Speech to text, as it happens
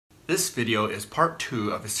This video is part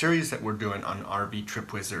 2 of a series that we're doing on RV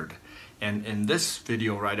Trip Wizard. And in this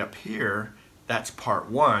video right up here, that's part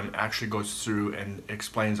 1, actually goes through and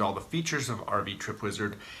explains all the features of RV Trip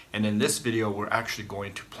Wizard. And in this video, we're actually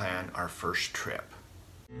going to plan our first trip.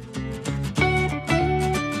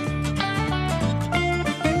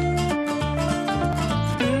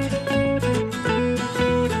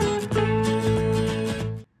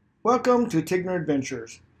 Welcome to Tigner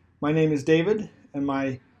Adventures. My name is David, and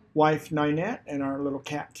my wife Ninette and our little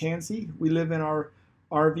cat Tansy. We live in our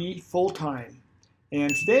RV full-time.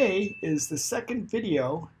 And today is the second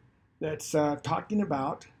video that's talking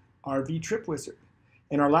about RV Trip Wizard.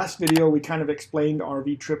 In our last video, we kind of explained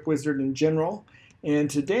RV Trip Wizard in general. And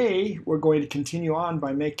today, we're going to continue on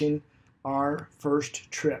by making our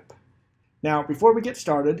first trip. Now, before we get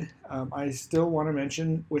started, I still want to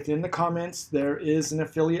mention within the comments there is an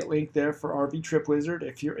affiliate link there for RV Trip Wizard.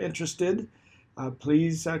 If you're interested,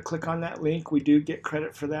 please click on that link. We do get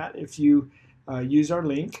credit for that if you use our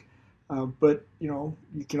link. But you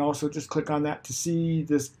can also just click on that to see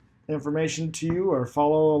this information to you or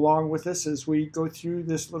follow along with us as we go through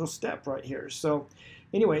this little step right here. So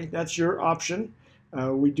anyway, that's your option.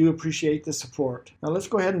 We do appreciate the support. Now let's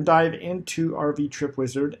go ahead and dive into RV Trip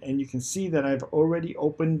Wizard, and you can see that I've already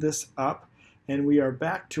opened this up and we are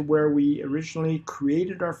back to where we originally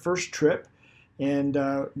created our first trip, and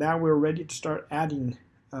now we're ready to start adding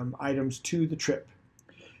items to the trip.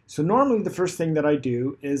 So normally the first thing that I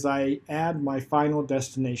do is I add my final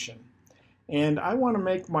destination, and I want to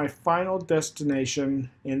make my final destination,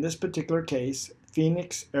 in this particular case,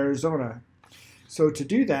 Phoenix, Arizona. So to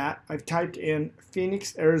do that, I've typed in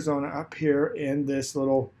Phoenix, Arizona up here in this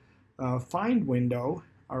little find window,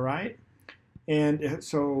 all right? And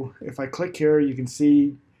so if I click here, you can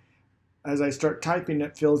see as I start typing,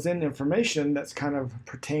 it fills in information that's kind of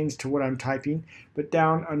pertains to what I'm typing. But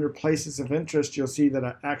down under places of interest, you'll see that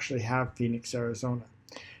I actually have Phoenix, Arizona.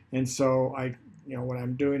 And so what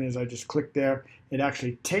I'm doing is I just click there. It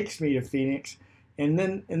actually takes me to Phoenix. And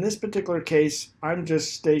then in this particular case, I'm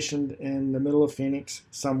just stationed in the middle of Phoenix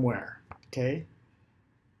somewhere, okay?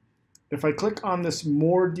 If I click on this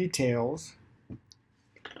more details,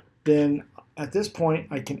 then at this point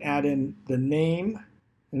I can add in the name.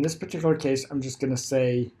 In this particular case, I'm just going to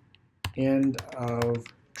say end of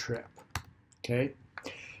trip, okay?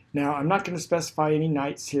 Now, I'm not going to specify any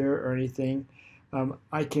nights here or anything.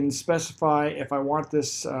 I can specify if I want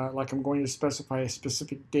this, like I'm going to specify a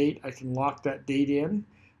specific date, I can lock that date in.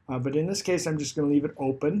 But in this case, I'm just going to leave it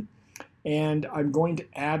open. And I'm going to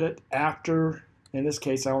add it after, in this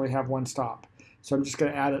case, I only have one stop. So I'm just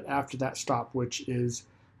going to add it after that stop, which is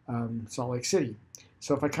Salt Lake City.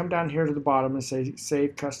 So if I come down here to the bottom and say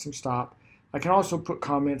Save Custom Stop, I can also put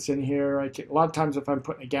comments in here. A lot of times if I'm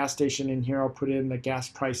putting a gas station in here, I'll put in the gas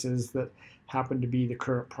prices that happen to be the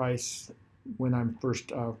current price when I'm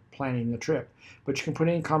first planning the trip. But you can put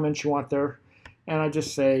any comments you want there, and I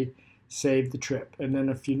just say save the trip. And then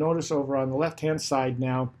if you notice over on the left hand side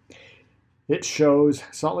now, it shows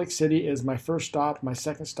Salt Lake City is my first stop, my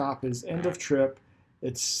second stop is end of trip.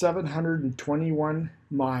 It's 721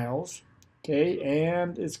 miles, okay,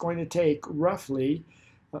 and it's going to take roughly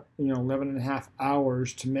 11 and a half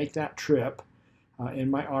hours to make that trip in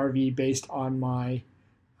my RV based on my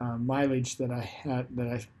mileage that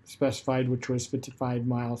I specified, which was 55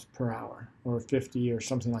 miles per hour or 50 or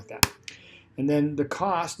something like that. And then the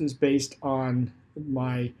cost is based on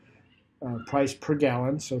my price per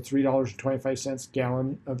gallon, so $3.25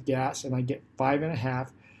 gallon of gas, and I get 5.5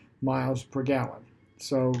 miles per gallon.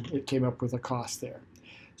 So it came up with a cost there.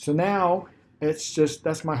 So now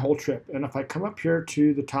that's my whole trip. And if I come up here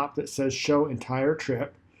to the top that says show entire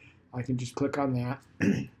trip, I can just click on that,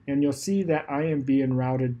 and you'll see that I am being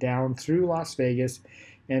routed down through Las Vegas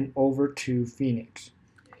and over to Phoenix.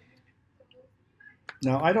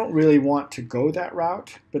 Now, I don't really want to go that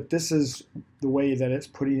route, but this is the way that it's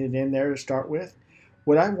putting it in there to start with.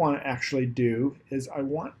 What I want to actually do is I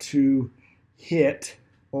want to hit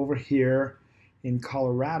over here in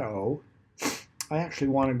Colorado. I actually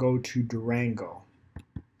want to go to Durango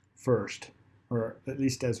first, or at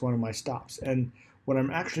least as one of my stops. And what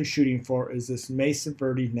I'm actually shooting for is this Mesa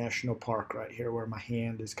Verde National Park right here, where my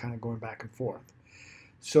hand is kind of going back and forth.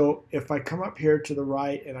 So if I come up here to the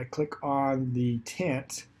right and I click on the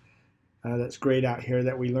tent that's grayed out here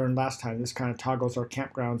that we learned last time, this kind of toggles our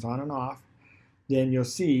campgrounds on and off, then you'll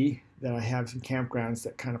see that I have some campgrounds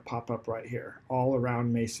that kind of pop up right here, all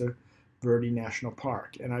around Mesa Verde National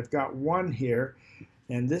Park. And I've got one here,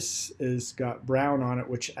 and this has got brown on it,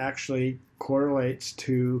 which actually correlates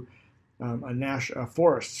to a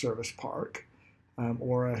Forest Service park.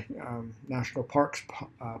 or a national parks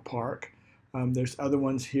park. There's other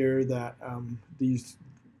ones here that these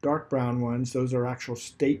dark brown ones, those are actual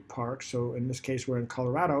state parks. So in this case, we're in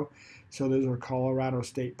Colorado. So those are Colorado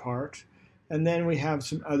state parks. And then we have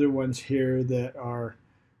some other ones here that are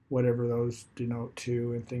whatever those denote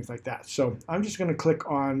to and things like that. So I'm just going to click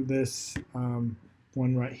on this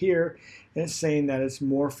one right here. And it's saying that it's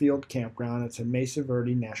Moorfield Campground. It's a Mesa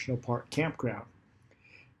Verde National Park campground.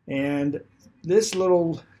 And this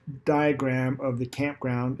little diagram of the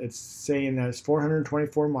campground, it's saying that it's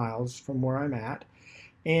 424 miles from where I'm at.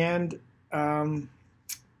 And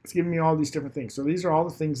it's giving me all these different things. So these are all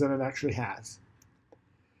the things that it actually has.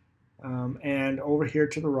 And over here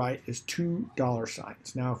to the right is $2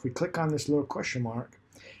 signs. Now, if we click on this little question mark,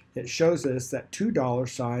 it shows us that $2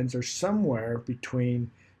 signs are somewhere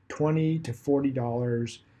between $20 to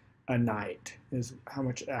 $40 a night is how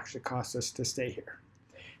much it actually costs us to stay here.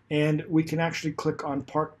 And we can actually click on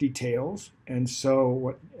park details. And so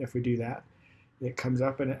what if we do that? It comes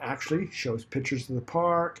up and it actually shows pictures of the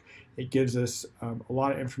park. It gives us a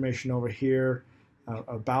lot of information over here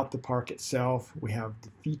about the park itself. We have the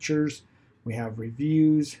features, we have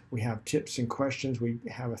reviews, we have tips and questions. We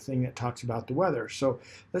have a thing that talks about the weather. So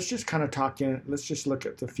let's just kind of let's just look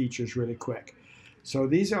at the features really quick. So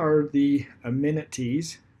these are the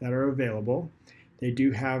amenities that are available. They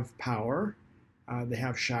do have power. They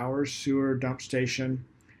have showers, sewer, dump station.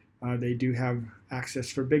 They do have access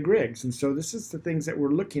for big rigs. And so this is the things that we're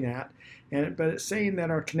looking at. But it's saying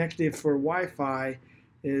that our connectivity for Wi-Fi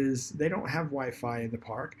is, they don't have Wi-Fi in the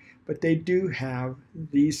park, but they do have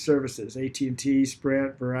these services, AT&T,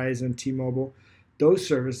 Sprint, Verizon, T-Mobile. Those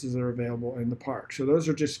services are available in the park. So those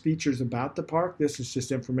are just features about the park. This is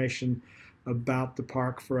just information about the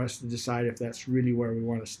park for us to decide if that's really where we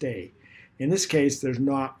want to stay. In this case, there's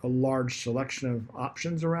not a large selection of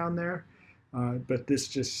options around there, but this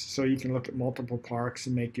just so you can look at multiple parks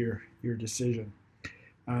and make your decision.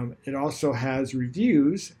 It also has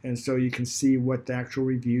reviews, and so you can see what the actual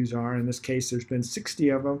reviews are. In this case, there's been 60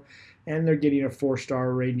 of them, and they're getting a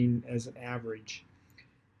 4-star rating as an average.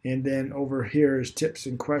 And then over here is tips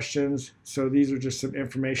and questions. So these are just some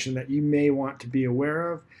information that you may want to be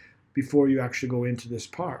aware of before you actually go into this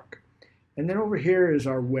park. And then over here is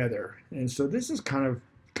our weather. And so this is kind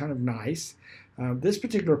of nice. This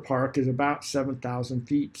particular park is about 7,000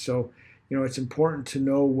 feet. So, you know, it's important to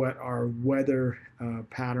know what our weather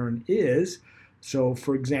pattern is. So,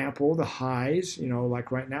 for example, the highs, you know,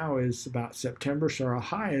 like right now is about September. So our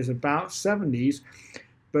high is about 70s.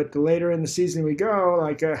 But the later in the season we go,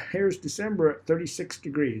 like here's December at 36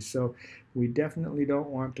 degrees. So we definitely don't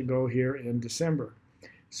want to go here in December.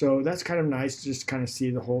 So that's kind of nice to just kind of see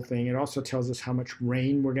the whole thing. It also tells us how much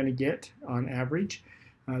rain we're going to get on average.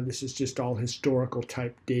 This is just all historical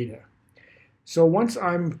type data. So once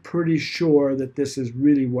I'm pretty sure that this is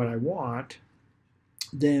really what I want,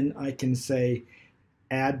 then I can say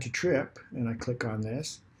add to trip, and I click on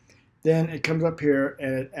this. Then it comes up here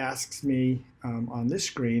and it asks me on this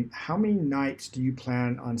screen, how many nights do you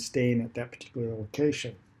plan on staying at that particular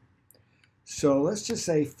location? So let's just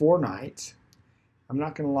say 4 nights. I'm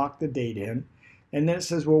not going to lock the date in. And then it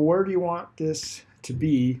says, well, where do you want this to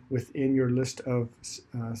be within your list of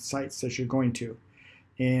sites that you're going to?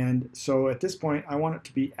 And so at this point, I want it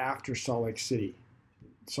to be after Salt Lake City.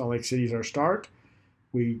 Salt Lake City is our start.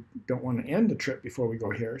 We don't want to end the trip before we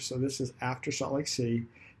go here. So this is after Salt Lake City.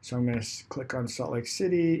 So I'm going to click on Salt Lake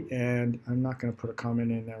City, and I'm not going to put a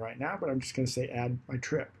comment in there right now, but I'm just going to say add my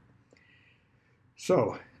trip.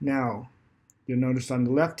 So now you'll notice on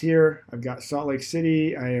the left here, I've got Salt Lake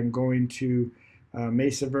City. I am going to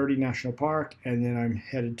Mesa Verde National Park, and then I'm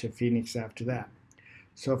headed to Phoenix after that.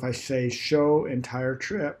 So if I say show entire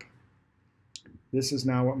trip, this is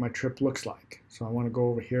now what my trip looks like. So I want to go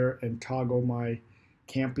over here and toggle my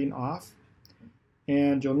camping off.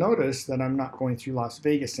 And you'll notice that I'm not going through Las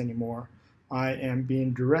Vegas anymore. I am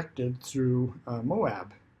being directed through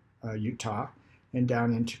Moab, Utah, and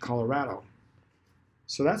down into Colorado.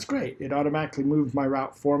 So that's great. It automatically moved my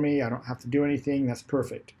route for me. I don't have to do anything. That's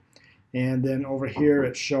perfect. And then over here,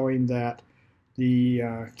 it's showing that the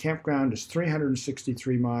campground is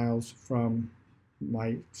 363 miles from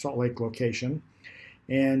my Salt Lake location.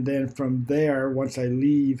 And then from there, once I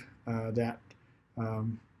leave that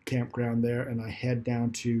campground there and I head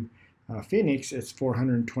down to Phoenix, it's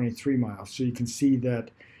 423 miles. So you can see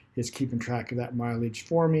that it's keeping track of that mileage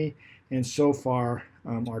for me. And so far,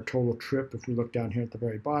 our total trip, if we look down here at the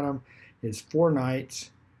very bottom, is 4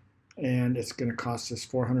 nights, and it's going to cost us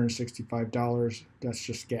 $465. That's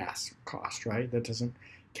just gas cost, right? That doesn't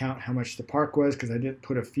count how much the park was, because I didn't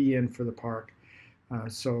put a fee in for the park.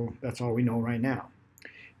 So that's all we know right now.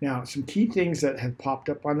 Now, some key things that have popped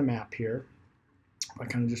up on the map here, if I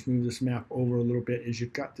kind of just move this map over a little bit, is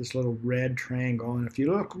you've got this little red triangle, and if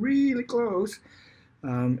you look really close,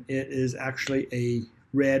 it is actually a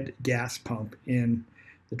red gas pump in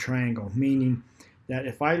the triangle, meaning that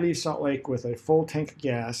if I leave Salt Lake with a full tank of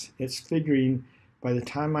gas, it's figuring by the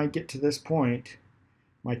time I get to this point,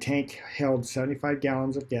 my tank held 75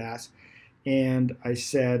 gallons of gas, and I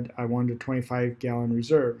said I wanted a 25-gallon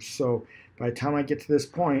reserve. So by the time I get to this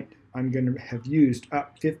point, I'm going to have used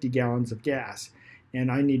up 50 gallons of gas,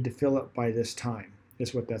 and I need to fill it by this time,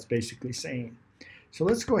 is what that's basically saying. So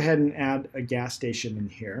let's go ahead and add a gas station in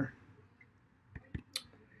here.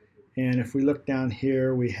 And if we look down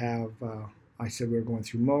here, we have, I said we were going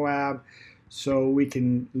through Moab, so we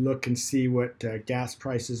can look and see what gas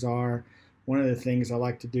prices are. One of the things I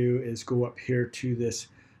like to do is go up here to this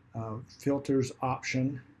filters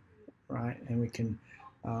option, right? And we can,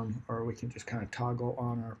 or we can just kind of toggle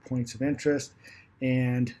on our points of interest.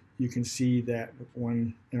 And you can see that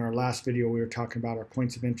when in our last video we were talking about our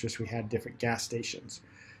points of interest, we had different gas stations.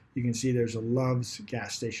 You can see there's a Love's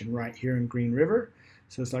gas station right here in Green River.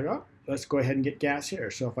 So it's like, oh, let's go ahead and get gas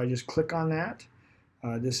here. So if I just click on that,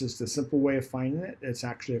 this is the simple way of finding it. It's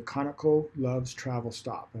actually a Conoco Love's travel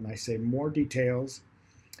stop. And I say more details,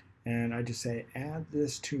 and I just say add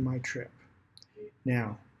this to my trip.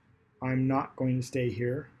 Now, I'm not going to stay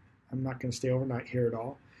here. I'm not going to stay overnight here at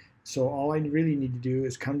all. So all I really need to do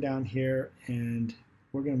is come down here, and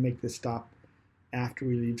we're going to make this stop after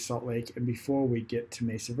we leave Salt Lake and before we get to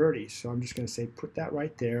Mesa Verde. So I'm just going to say put that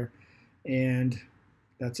right there, and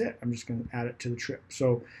that's it. I'm just going to add it to the trip.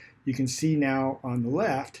 So you can see now on the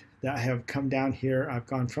left that I have come down here. I've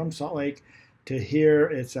gone from Salt Lake to here.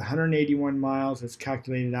 It's 181 miles. It's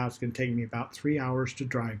calculated out. It's going to take me about 3 hours to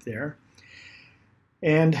drive there.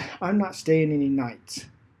 And I'm not staying any nights,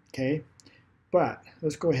 okay? But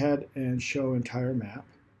let's go ahead and show entire map.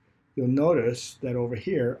 You'll notice that over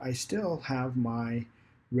here, I still have my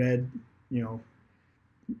red,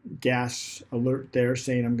 gas alert there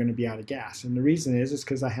saying I'm going to be out of gas. And the reason is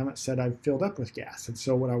because I haven't said I've filled up with gas. And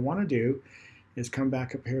so what I want to do is come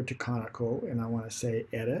back up here to Conoco, and I want to say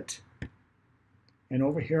edit. And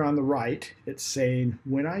over here on the right, it's saying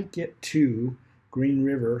when I get to Green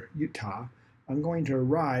River, Utah, I'm going to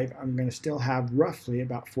arrive, I'm going to still have roughly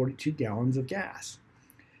about 42 gallons of gas.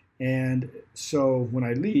 And so when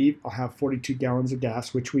I leave, I'll have 42 gallons of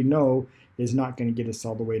gas, which we know is not going to get us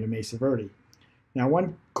all the way to Mesa Verde. Now,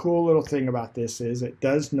 one cool little thing about this is it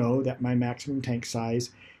does know that my maximum tank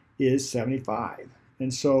size is 75.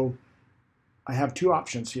 And so I have two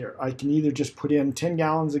options here. I can either just put in 10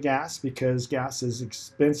 gallons of gas because gas is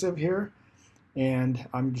expensive here, and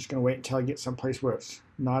I'm just going to wait until I get someplace where it's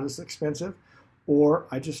not as expensive, or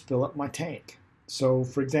I just fill up my tank. So,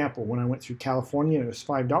 for example, when I went through California and it was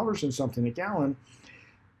 $5 and something a gallon,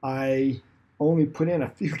 I only put in a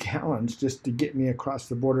few gallons just to get me across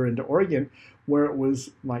the border into Oregon, where it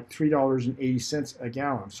was like $3.80 a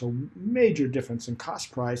gallon. So major difference in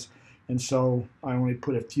cost price, and so I only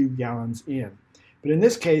put a few gallons in. But in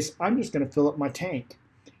this case, I'm just going to fill up my tank.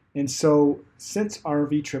 And so since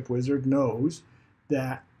RV Trip Wizard knows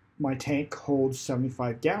that my tank holds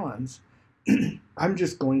 75 gallons, I'm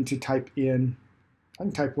just going to type in, I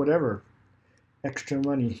can type whatever extra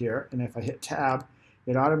money here, and if I hit tab,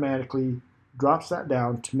 it automatically drops that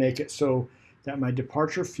down to make it so that my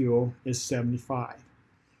departure fuel is 75.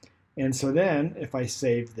 And so then if I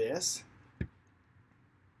save this,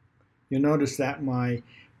 you'll notice that my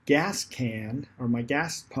gas can or my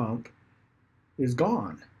gas pump is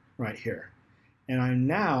gone right here. And I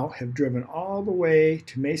now have driven all the way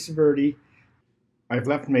to Mesa Verde. I've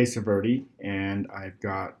left Mesa Verde and I've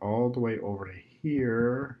got all the way over to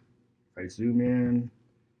here. If I zoom in,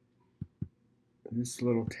 this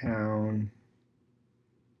little town,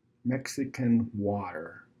 Mexican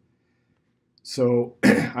Water. So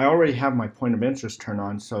I already have my point of interest turned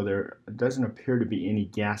on, so there doesn't appear to be any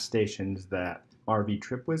gas stations that RV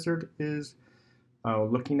Trip Wizard is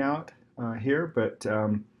looking at here. But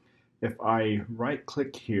if I right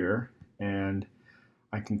click here, and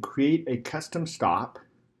I can create a custom stop,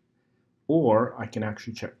 or I can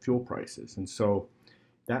actually check fuel prices. And so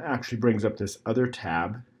that actually brings up this other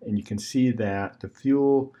tab, and you can see that the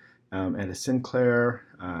fuel at a Sinclair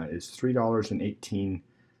is $3.18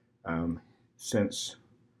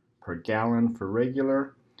 per gallon for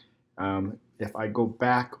regular. If I go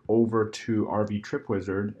back over to RV Trip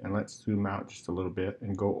Wizard, and let's zoom out just a little bit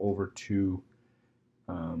and go over to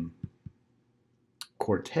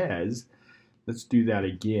Cortez, let's do that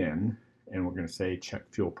again, and we're going to say check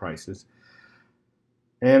fuel prices.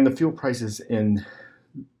 And the fuel prices in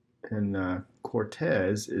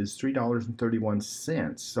Cortez is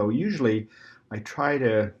 $3.31. So usually I try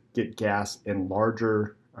to get gas in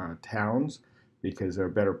larger towns because they're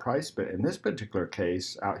a better price. But in this particular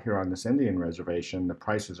case, out here on this Indian reservation, the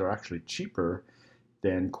prices are actually cheaper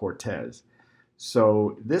than Cortez.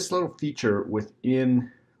 So this little feature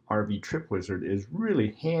within RV Trip Wizard is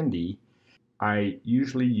really handy. I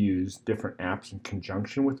usually use different apps in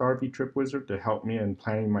conjunction with RV Trip Wizard to help me in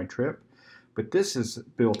planning my trip. But this is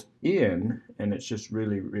built in, and it's just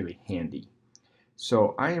really, really handy.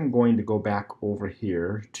 So I am going to go back over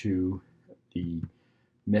here to the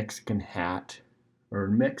Mexican hat or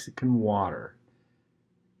Mexican water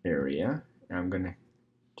area. I'm going to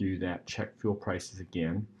do that, check fuel prices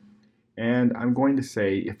again. And I'm going to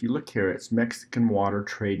say, if you look here, it's Mexican water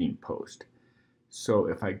trading post. So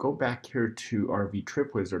if I go back here to RV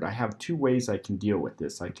Trip Wizard, I have two ways I can deal with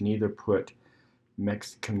this. I can either put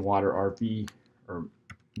Mexican water RV or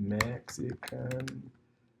Mexican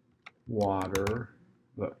water,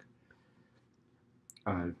 look,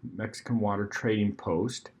 Mexican water trading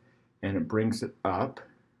post, and it brings it up.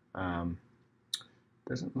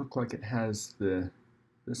 Doesn't look like it has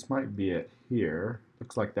this might be it here.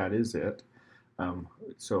 Looks like that is it.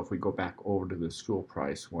 So if we go back over to the school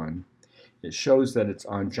price one, it shows that it's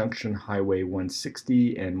on Junction Highway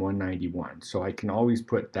 160 and 191. So I can always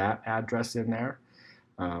put that address in there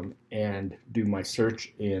and do my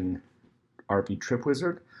search in RV Trip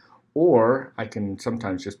Wizard. Or I can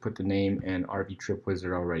sometimes just put the name, and RV Trip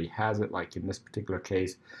Wizard already has it, like in this particular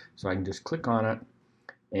case. So I can just click on it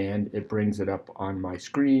and it brings it up on my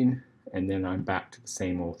screen, and then I'm back to the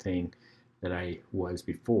same old thing that I was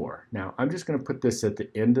before. Now I'm just going to put this at the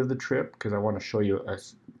end of the trip because I want to show you a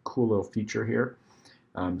cool little feature here.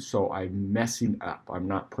 So I'm messing up. I'm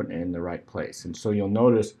not putting it in the right place. And so you'll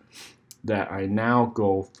notice that I now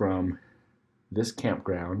go from this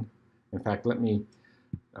campground. In fact, let me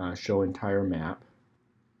show entire map.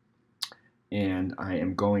 And I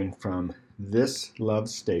am going from this love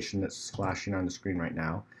station that's flashing on the screen right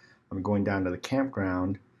now. I'm going down to the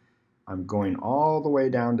campground. I'm going all the way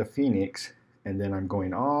down to Phoenix, and then I'm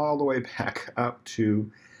going all the way back up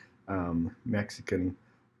to Mexican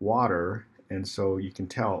water. And so you can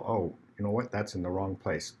tell, oh, you know what, that's in the wrong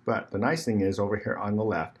place. But the nice thing is over here on the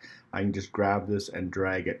left, I can just grab this and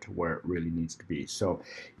drag it to where it really needs to be. So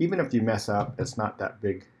even if you mess up, it's not that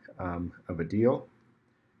big of a deal.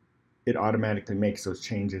 It automatically makes those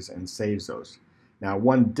changes and saves those. Now,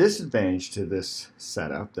 one disadvantage to this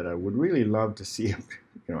setup that I would really love to see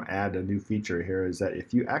add a new feature here is that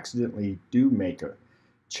if you accidentally do make a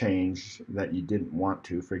change that you didn't want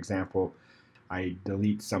to, for example, I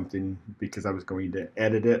delete something because I was going to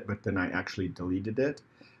edit it, but then I actually deleted it,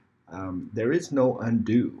 there is no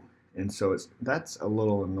undo. And so that's a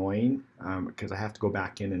little annoying because I have to go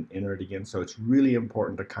back in and enter it again. So it's really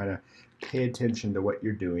important to kind of pay attention to what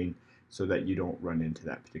you're doing so that you don't run into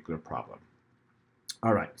that particular problem.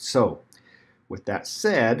 All right, so with that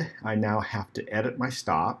said, I now have to edit my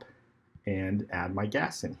stop and add my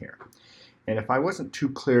gas in here. And if I wasn't too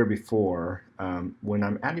clear before, when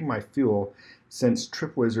I'm adding my fuel, since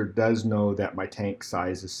Trip Wizard does know that my tank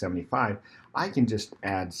size is 75, I can just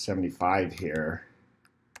add 75 here.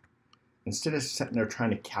 Instead of sitting there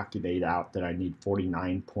trying to calculate out that I need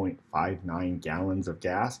 49.59 gallons of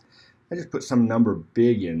gas, I just put some number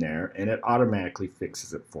big in there and it automatically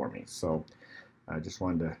fixes it for me. So I just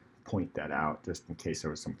wanted to point that out just in case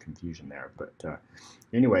there was some confusion there. But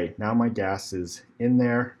anyway, now my gas is in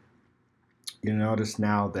there. You notice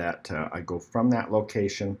now that I go from that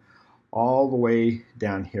location all the way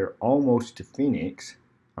down here almost to Phoenix.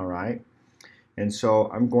 All right. And so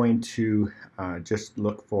I'm going to just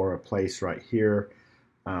look for a place right here.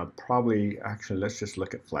 Probably, actually, let's just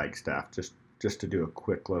look at Flagstaff just to do a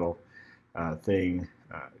quick little thing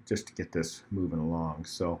just to get this moving along.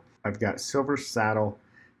 So I've got Silver Saddle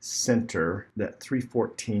Center, that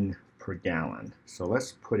 314 per gallon. So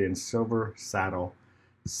let's put in Silver Saddle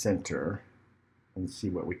Center and see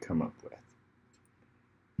what we come up with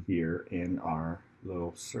here in our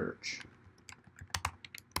little search.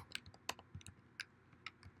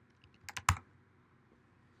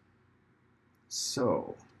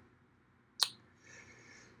 So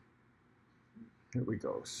here we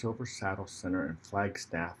go, Silver Saddle Center in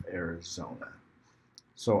Flagstaff, Arizona.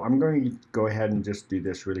 So I'm going to go ahead and just do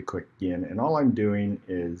this really quick again. And all I'm doing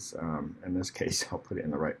is, in this case, I'll put it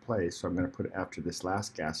in the right place. So I'm going to put it after this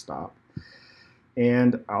last gas stop.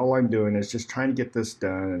 And all I'm doing is just trying to get this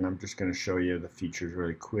done. And I'm just going to show you the features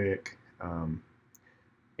really quick.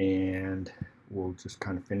 And we'll just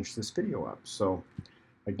kind of finish this video up. So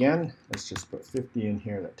Again, let's just put 50 in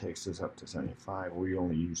here. That takes us up to 75. We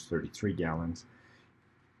only use 33 gallons.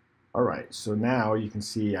 All right, so now you can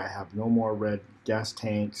see I have no more red gas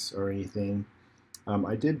tanks or anything.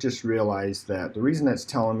 I did just realize that the reason that's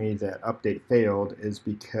telling me that update failed is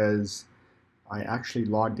because I actually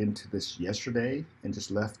logged into this yesterday and just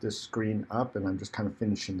left this screen up, and I'm just kind of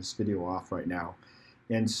finishing this video off right now.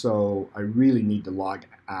 And so I really need to log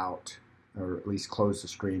out, or at least close the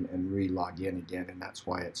screen and re-log in again, and that's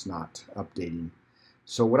why it's not updating.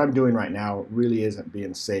 So what I'm doing right now really isn't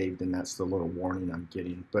being saved, and that's the little warning I'm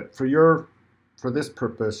getting. But for this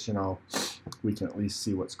purpose, you know, we can at least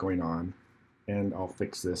see what's going on, and I'll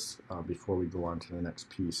fix this before we go on to the next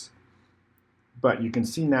piece. But you can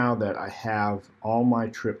see now that I have all my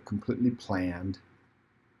trip completely planned,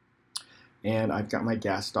 and I've got my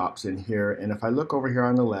gas stops in here, and if I look over here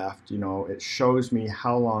on the left, you know, it shows me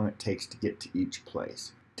how long it takes to get to each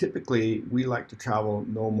place. Typically, we like to travel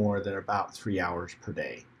no more than about 3 hours per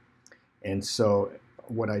day. And so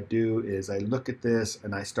what I do is I look at this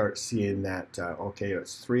and I start seeing that, okay,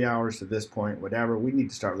 it's 3 hours to this point, whatever, we need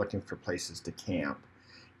to start looking for places to camp.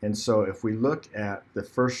 And so if we look at the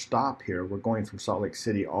first stop here, we're going from Salt Lake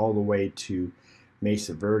City all the way to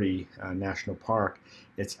Mesa Verde National Park.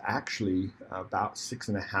 It's actually about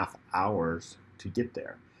 6.5 hours to get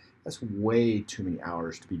there. That's way too many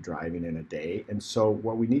hours to be driving in a day. And so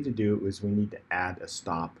what we need to do is we need to add a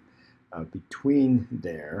stop between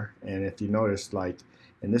there. And if you notice, like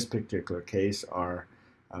in this particular case, our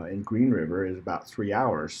in Green River is about 3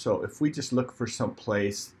 hours. So if we just look for some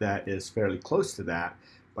place that is fairly close to that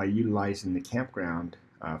by utilizing the campground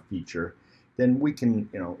feature, then we can,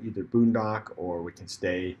 you know, either boondock or we can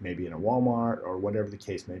stay maybe in a Walmart or whatever the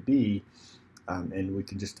case may be, and we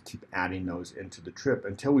can just keep adding those into the trip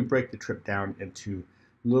until we break the trip down into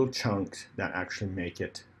little chunks that actually make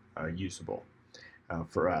it usable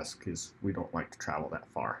for us, because we don't like to travel that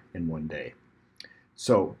far in one day.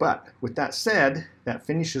 So, but with that said, that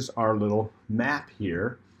finishes our little map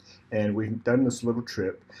here, and we've done this little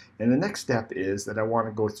trip. And the next step is that I want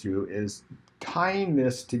to go through is tying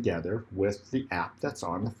this together with the app that's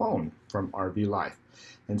on the phone from RV Life.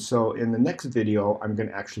 And so in the next video, I'm going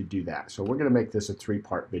to actually do that. So we're going to make this a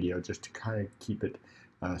 3-part video just to kind of keep it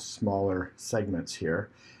smaller segments here.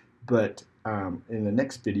 But in the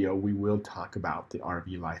next video, we will talk about the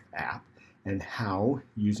RV Life app and how,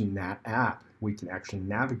 using that app, we can actually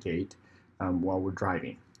navigate while we're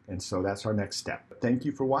driving. And so that's our next step. Thank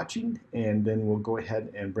you for watching, and then we'll go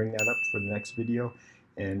ahead and bring that up for the next video.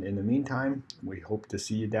 And in the meantime, we hope to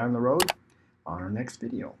see you down the road on our next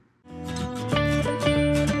video.